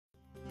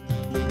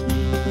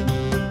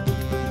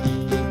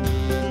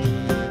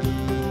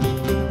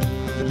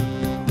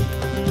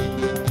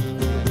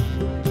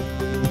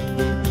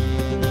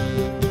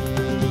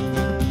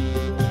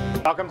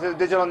Welcome to the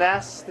Digital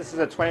Nest. This is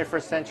a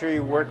 21st Century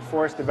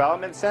Workforce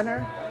Development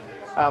Center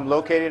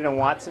located in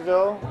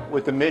Watsonville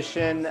with the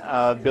mission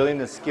of building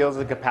the skills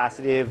and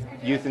capacity of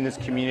youth in this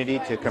community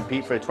to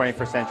compete for the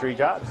 21st century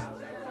jobs.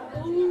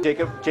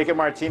 Jacob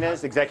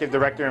Martinez, Executive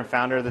Director and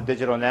founder of the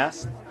Digital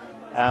Nest.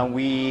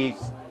 We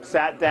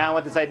sat down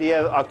with this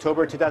idea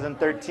October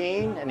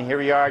 2013, and here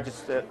we are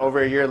just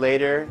over a year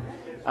later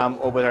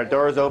with our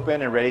doors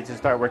open and ready to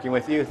start working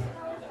with youth.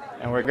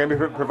 And we're going to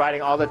be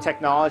providing all the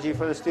technology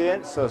for the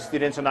students, so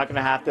students are not going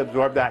to have to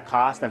absorb that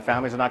cost and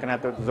families are not going to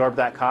have to absorb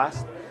that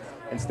cost.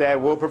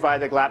 Instead, we'll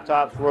provide the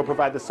laptops, we'll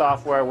provide the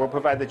software, we'll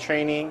provide the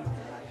training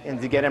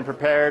and to get them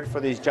prepared for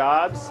these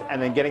jobs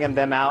and then getting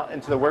them out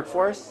into the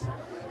workforce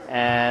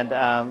and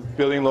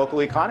building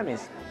local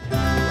economies.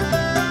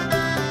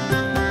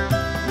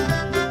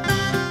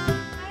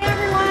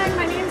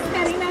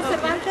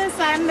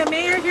 I'm the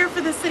mayor here for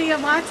the city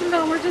of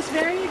Watsonville, and we're just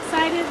very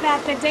excited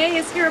that the day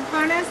is here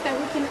upon us, that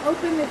we can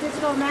open the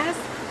Digital Nest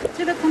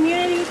to the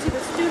community, to the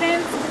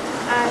students.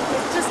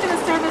 It's just going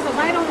to serve as a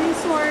vital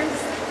resource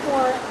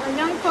for our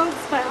young folks,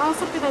 but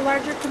also for the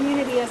larger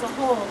community as a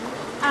whole.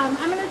 I'm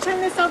going to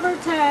turn this over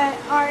to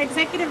our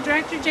Executive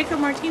Director, Jacob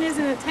Martinez,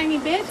 in a tiny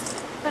bit,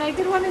 but I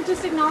did want to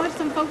just acknowledge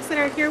some folks that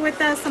are here with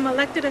us, some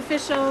elected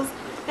officials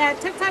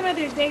that took time out of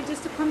their day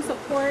just to come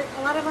support.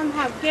 A lot of them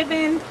have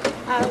given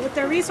with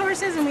their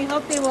resources, and we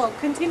hope they will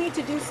continue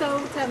to do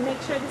so to make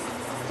sure this is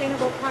a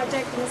sustainable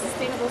project and a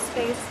sustainable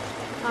space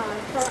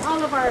for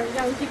all of our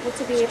young people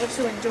to be able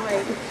to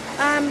enjoy.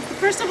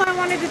 First of all, I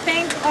wanted to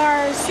thank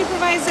our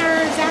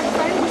supervisor, Zach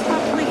Friend, who's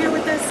probably here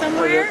with us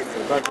somewhere.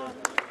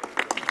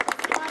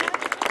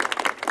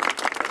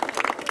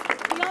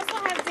 We also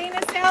have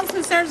Dana Sales,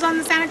 who serves on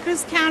the Santa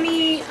Cruz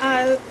County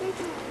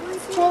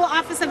Full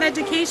Office of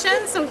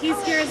Education, so he's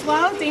here as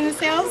well, Dana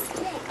Sales.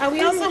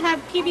 We also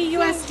have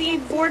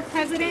PBUSD Board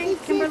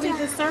President Kimberly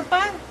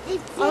DeSerpa,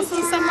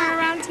 also somewhere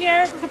around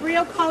here.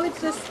 Cabrillo College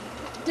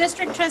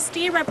District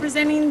Trustee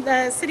representing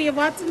the City of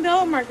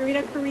Watsonville,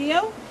 Margarita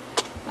Carrillo.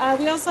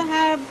 We also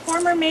have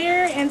former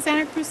Mayor and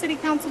Santa Cruz City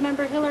Council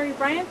Member Hillary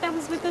Bryant that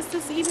was with us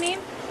this evening,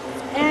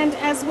 and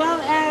as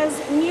well as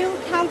new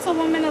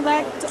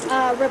Councilwoman-elect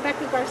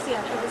Rebecca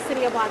Garcia for the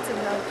City of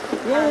Watsonville.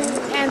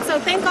 And so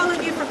thank all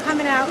of you for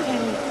coming out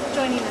and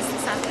joining us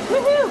this afternoon.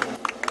 Woohoo!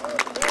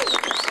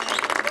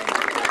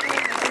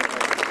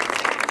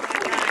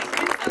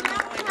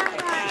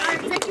 Our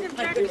Executive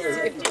Director,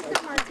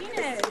 Jacob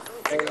Martinez.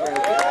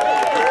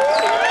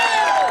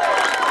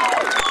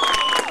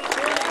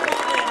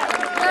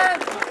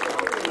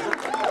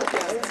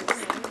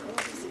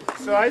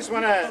 So I just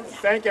want to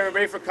thank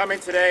everybody for coming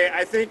today.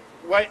 I think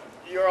what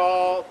you're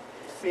all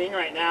seeing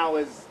right now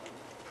is,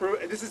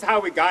 this is how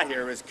we got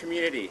here, is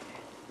community.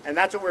 And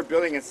that's what we're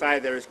building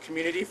inside there, is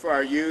community for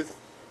our youth,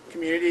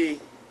 community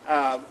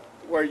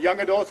where young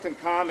adults can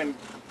come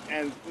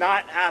and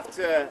not have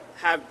to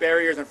have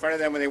barriers in front of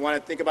them when they want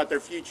to think about their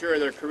future or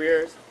their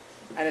careers.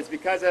 And it's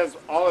because of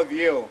all of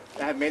you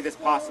that have made this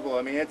possible.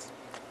 I mean, this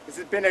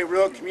has been a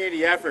real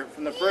community effort.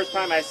 From the first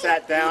time I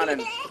sat down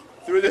and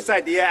threw this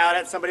idea out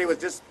at somebody was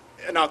just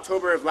in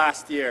October of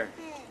last year.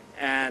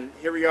 And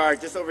here we are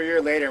just over a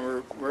year later,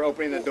 and we're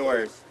opening the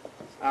doors.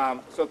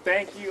 So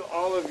thank you,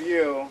 all of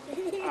you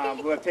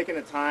who have taken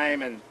the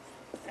time and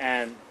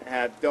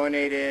have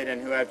donated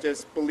and who have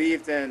just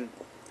believed in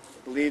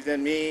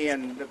me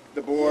and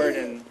the board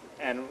and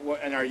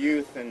our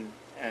youth and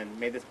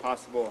made this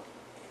possible.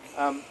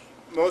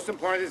 Most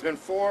importantly, there's been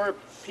 4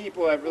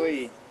 people that have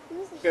really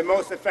been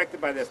most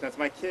affected by this, and that's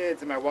my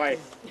kids and my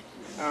wife.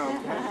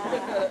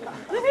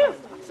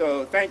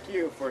 So thank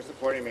you for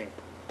supporting me.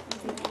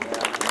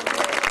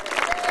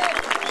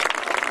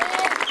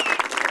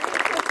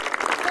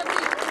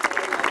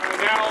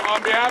 Now,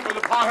 on behalf of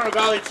the Pajaro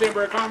Valley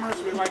Chamber of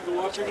Commerce, we'd like to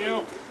welcome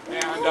you.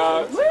 And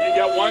you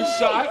get one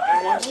shot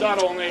and one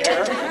shot only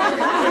here. So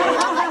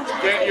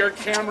get your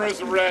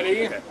cameras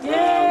ready. And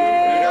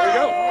here we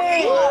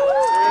go.